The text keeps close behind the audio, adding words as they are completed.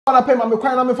I pay my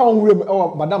crime. I'm found room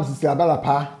or Madam Cecilia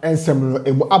Dapaah and some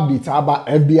update about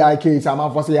FBI case.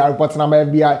 I'm for say I report number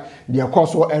FBI. The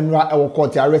course or enra or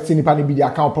court arresting the panel the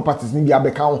account properties in the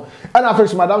account. And I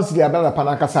first Madam Cecilia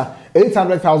Dapaah nakasa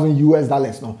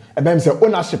 $800,000 no. And then say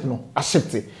ownership no. I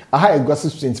shift it. I high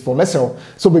aggressive for myself.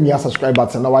 So when you subscribe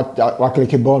button now I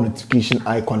click the bell notification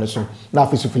icon so. Now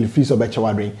if you feel free so better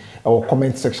wadring or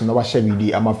comment section now share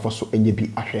video. I'm for so NPP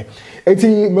ahwe.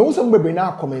 Eti me won some baby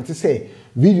na comment say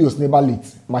videos never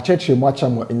late. My church in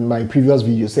my previous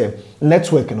video said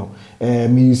network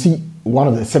me you see one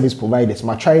of the service providers.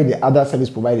 My try the other service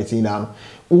providers in now.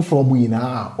 Who from we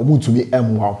now or to be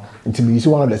wow until me you see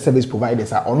one of the service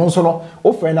providers are on also no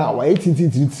offer now why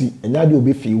 18 and now will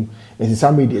be few and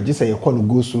some media just say you can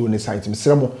go through the site. Me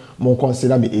more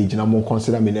consider me age and more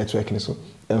consider me network so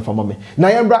for me. Now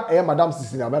yambra Madam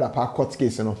Cecilia Dapaah court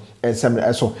case and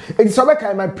some so it's so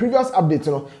in my previous update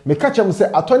me catch them say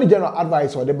attorney general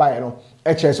advice or the buyer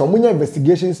HS or munya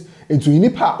investigations into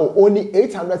Nipa or only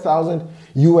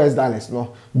 $800,000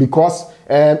 because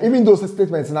even those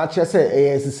statements na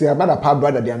say Cecilia Dapaah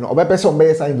brother they are no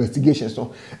person some investigations and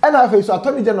I feel so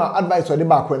attorney general advice or the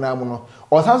back when or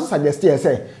also suggest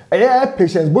say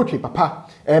patience botry papa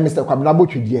Mr. Kwabena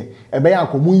Botry there be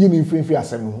yanko mu yimi free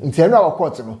asem no nti enu our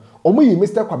court no omu yi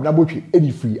Mr. Kwabena Botry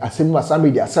edi free asem no asam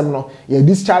media asem no ye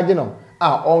discharge no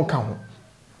a onka ho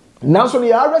now so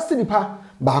they arrested the pa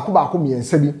baako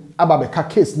miensa bi aba be ka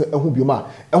case no ehu bioma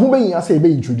ehu be yin asa e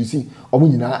be introduce omu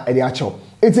nyina e de a chew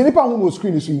enti nipa hu no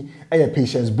screen so yi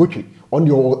Patience Botry on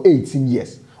your 18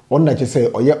 years on na say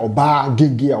oye oba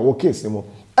gege a wo case no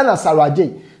and Sarah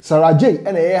J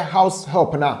and a house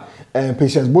help now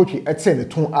Patience Botry at send the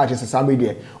tone artist as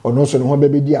media or no so no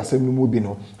baby dia asem no bi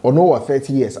no or no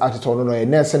 30 years artist or no a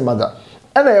nursing mother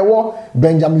and a war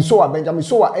Benjamin Soa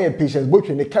Patience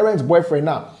Botry the current boyfriend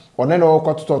now or no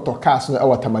got to cast no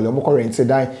our tamale mo rent say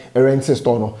die a rent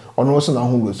store no or no so na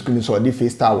hu screen so the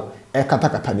face towel e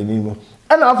katakata ni no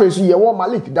and after so ye war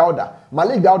Malik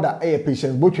Dauda a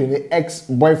Patience Botry the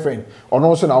ex-boyfriend or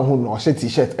no so na hu no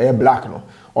t-shirt a black no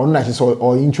or not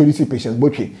or introduce Patience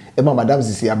Botry Madam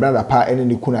Cecilia Dapaah and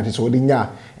the kuna so the nya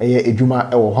a juma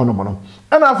or honomono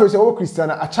and after so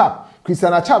Christiana Achap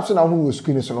so now who was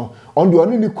screen so on the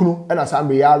only kunu and as I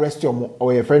arrest your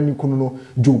or a friend kunu no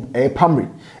job a pamri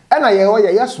and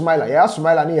I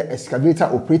smile near excavator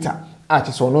operator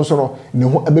artist or no so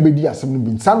no a baby dear some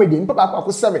been some day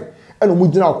papa 7 and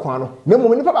omujina kwano no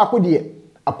mo papa ko de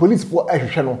a police for a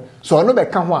channel so no be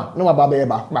ka ho a no baba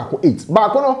ba 8 ba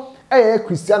ko no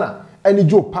Christiana and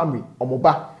Joe Pamri or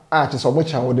Moba artist or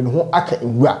much and ho aka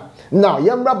nwura now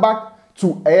yemra back to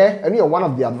one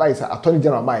of the advisor attorney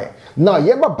general Maye now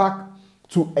yemra back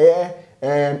to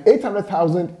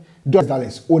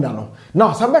 $800,000 owner no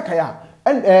now sameka ya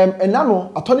and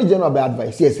nano attorney general by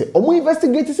advice yes omo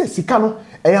investigate say sika no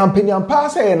ampaniam pa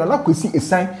say na kwesi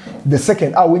esan the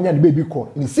second wenya the baby call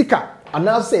in sika and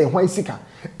now say hwan sika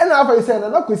and after say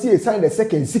na kwesi esan the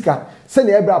second sika say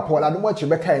na ebra Paul adom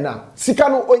chebeka na sika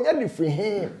no onya the free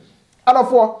him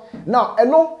adofo now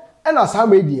eno and as how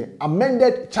media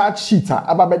amended charge sheet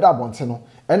ababeda abonte no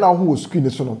and now who screen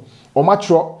so no o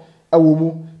matro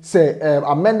ewomu say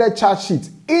amended charge sheet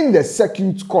in the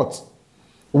C0urt court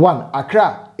 1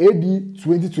 Accra AD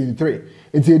 2023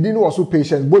 it edin was so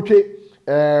Patience Botry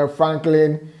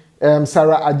Franklin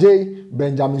Sarah Ajay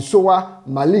Benjamin Soa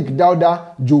Malik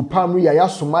Dauda Joe Pamri Yaya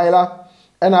Sumaila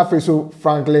and after so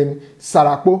Franklin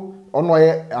Sarapo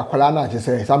onoye akwala na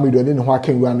say somebody no ho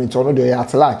akengu an nti ono de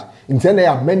at large intend they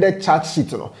amended charge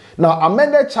sheet no now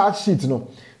amended charge sheet no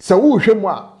so wo hwemu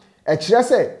a e kire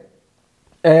say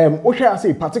wo hwe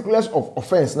say particulars of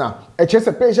offense now e kire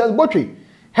say Patience Botry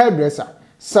hairdresser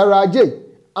Sarah J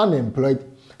unemployed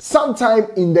sometime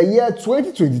in the year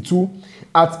 2022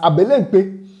 at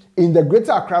Abelempe in the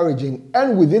Greater Accra region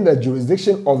and within the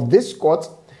jurisdiction of this court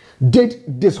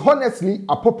did dishonestly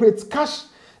appropriate cash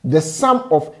the sum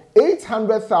of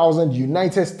 $800,000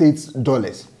 United States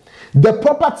dollars, the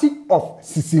property of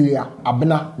Cecilia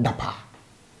Dapaah.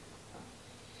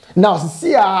 Now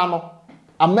Cecilia no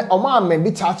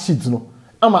amend charge sheet no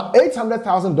ama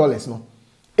 $800,000 no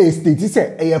a state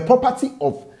say a property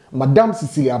of Madam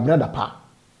Cecilia Dapaah.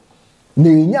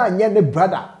 Ne nya ne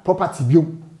brother property bio.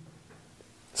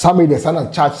 Some the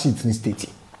standard charge sheet in state.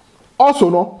 Also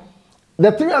no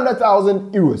the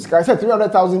 300,000 euros. Can I say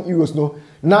 300,000 euros no?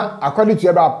 Now according to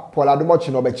Ebra Paul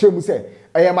Adomochi no be chemu say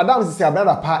Madam Cecilia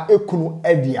Dapaah ekunu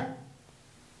edia.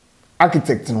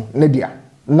 Architect no nedia.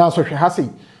 Now so she has say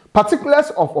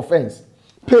particulars of offense.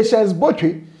 Patience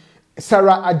Botry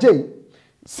Sarah Ajay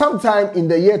sometime in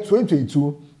the year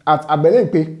 2022 at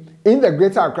Abelempe in the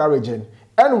Greater Accra region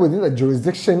and within the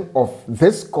jurisdiction of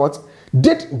this court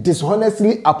did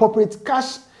dishonestly appropriate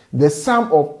cash the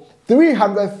sum of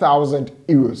 300,000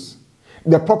 euros,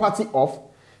 the property of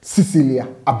Cecilia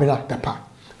Dapaah.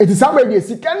 It is already a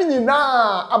sikani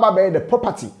na ababe the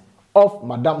property of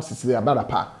Madame Cecilia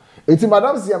Dapaah. It is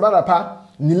Madame Cecilia Dapaah,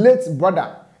 ni late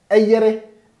brother, eyere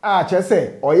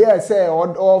chese or yes say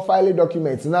or file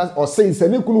documents na or say se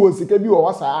ni kulu wo sika bi wo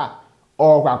wasa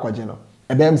or kwa kwageno.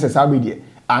 And then says already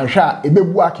and sha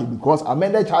ebebuake because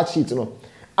amended charge sheet no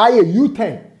aye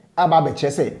U10 ababe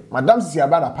chese Madame Cecilia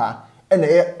Dapaah and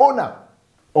the owner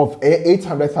of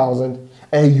 $800,000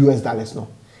 US dollars no.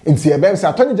 In the event,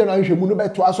 Attorney General should move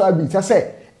back to us. I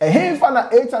say a fan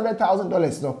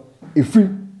 $800,000 no. If free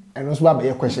and also have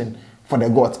a question for the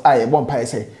gods. I one pie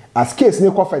say as case ne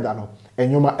ko fedano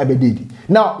and yoma ebededi.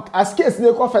 Now as case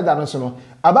ne ko fedano so no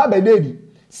aba bededi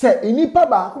say inipa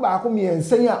ba ko mi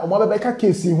ensen a omo bebeka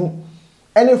case hu.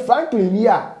 Ene Franklin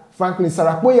ya Franklin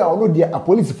Sarakpo ya ono dia a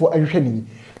police for ehwe ni.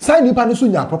 Say nipa no so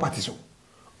nya property so.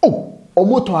 Oh,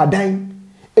 omo to adan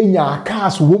enya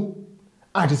cars wo.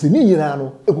 Ati se ni nyina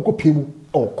no ekoko pemu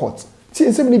or court. Ti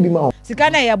ensem ni bi ma o. Sika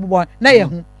na ya bobon na ye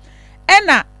hu.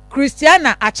 Ena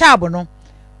Christiana Achabo no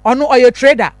ono oyo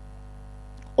trader.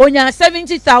 Onya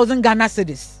 70,000 Ghana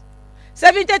cedis.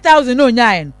 70,000 no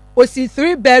nyaen. Osi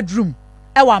 3-bedroom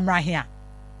ewa mrahia.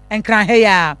 Enkran he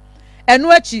ya.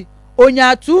 Enu achi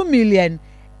onya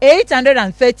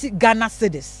 2,830,000 Ghana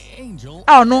cedis.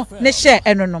 Ono ne share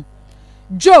eno no.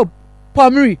 Job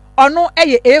Pomri ono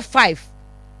eye A5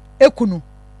 ekunu.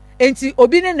 Enti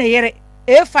obi ne yere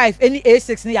A5 eni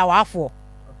A6 ne ya wafo.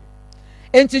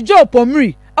 Enti Job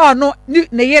Pomri ono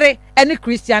ne yere eni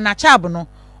Christian Achabo no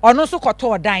ono so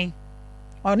koto dan.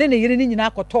 Ono ne yere ni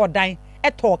nyina koto dan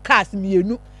eto cars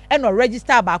mienu eno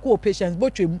register ba ko patients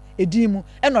botwem edimu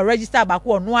eno register ba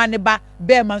ko ono ane ba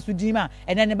be man so dima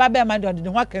ene ne ba be man de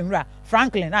ho akanwura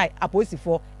Franklin ai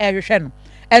aposifo ehwehwe no.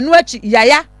 Eno achi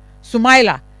Yaya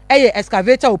Sumaila eye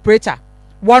excavator operator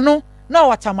wono na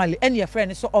watamale ene ye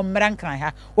friend so omra nkran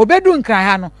ha obedu nkran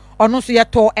ha no ono so ye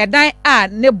to edan a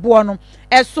ne bo no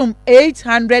esum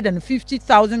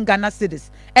 850,000 Ghana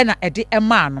cedis ena ede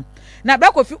ema no na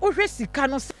brakofi ohwe sika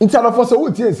no interno so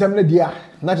wuti ensem ne dia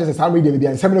na chese sam media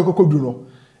bia ensem ne kokodu no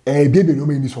biebe no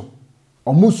mani so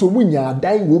omo so munya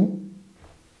adan wom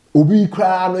obi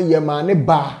kra no ye ma ne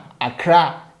ba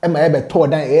akra ema ye be to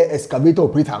dan excavator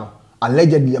operator no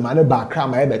allegedly ye ma ne ba akra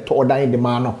ma ye be to dan de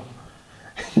ma no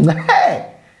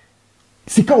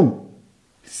sika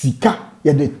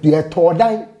ye de ye to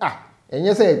dan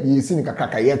enye say ye sini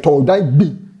kakaka ye to dan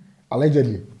bi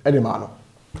allegedly e de ma no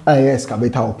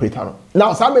excavator operator no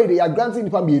now somebody ya granting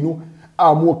nipa bienu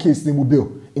more case ni mu bill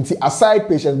inti aside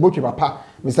patients botwe papa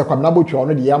Mr. Kwamna botwe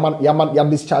ono de yam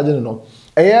discharging no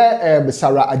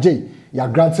Sarah Ajay ya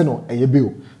granting no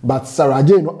bill but Sarah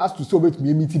Ajay no as to so bet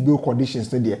me meet bill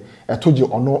conditions no there I told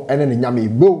you ono ene ne nyame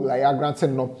bill like ya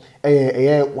granting no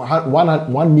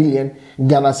 1 million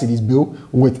Ghana cedis bill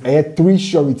with 3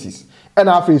 sureties and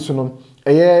after so no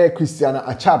Christiana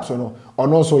Achabo no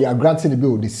and also you are granting the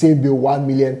bill the same bill 1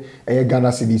 million Ghana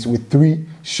cedis with 3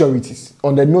 sureties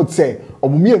on the note say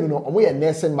omumienu no omo ye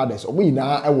nursing mothers omo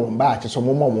ina e wo mba ache so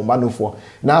mo no for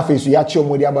na afi so ya che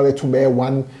omo dia ba betu be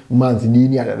 1 month ni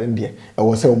ni adade de e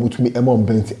wo say omo tumi e mo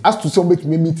mbenti as to so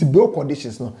betumi meet bill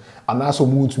conditions no and also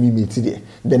omo tumi meet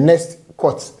the next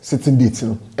court sitting date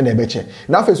no e na be che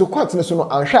na afi so court no so no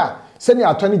anhwa senior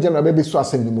attorney general be so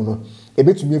asem ni mu no e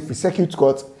betumi free circuit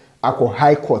court ako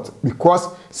high court because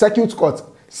circuit court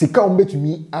sika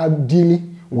umbetumi are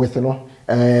dealing with no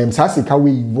sika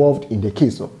we involved in the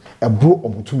case no e bro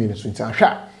omutumi ne so nti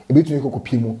ahwa e betumi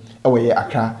kokopie mu e we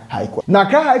Accra high court na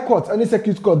Accra high court any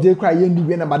circuit court dey cry yen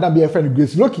we na madam be friend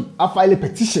Grace Loki a file a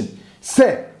petition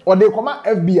say or they come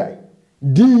FBI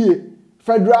DA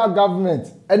federal government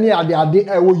any ade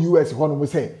e wo US ho no we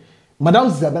say madam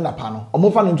Cecilia Dapaah no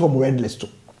omofa no nto mo red list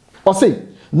or say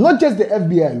not just the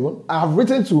FBI alone. I have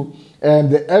written to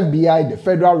the FBI, the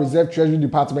Federal Reserve Treasury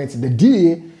Department, the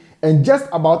DA, and just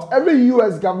about every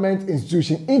US government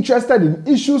institution interested in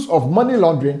issues of money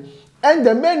laundering. And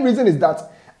the main reason is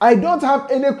that I don't have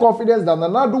any confidence that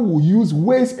Nanado will use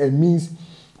ways and means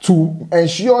to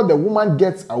ensure the woman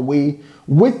gets away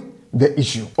with the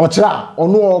issue. Ocha, or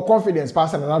no confidence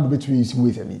person Nanado between his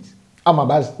ways and means. I'm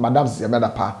about Madame Cecilia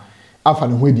Dapaah. I'm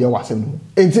from where they was saying,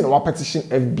 "Ain't our petition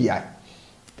FBI."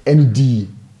 ND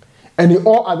and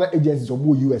all other agencies of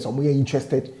US are more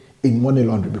interested in money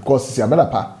laundering because Cecilia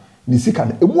Dapaah the sick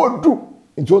and a more do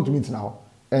into what to meet now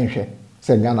and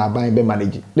say Ghana buying be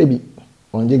managing maybe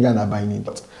on Ghana by ni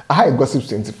dot. I gossips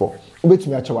 24. Wait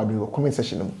me actually do comment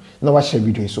section. Now I share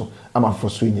video so I'm a for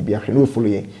so in be no follow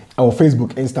ye. Our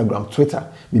Facebook, Instagram, Twitter,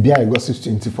 maybe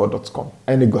gossips24.com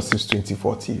and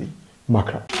gossips24 TV.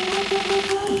 Magraheb.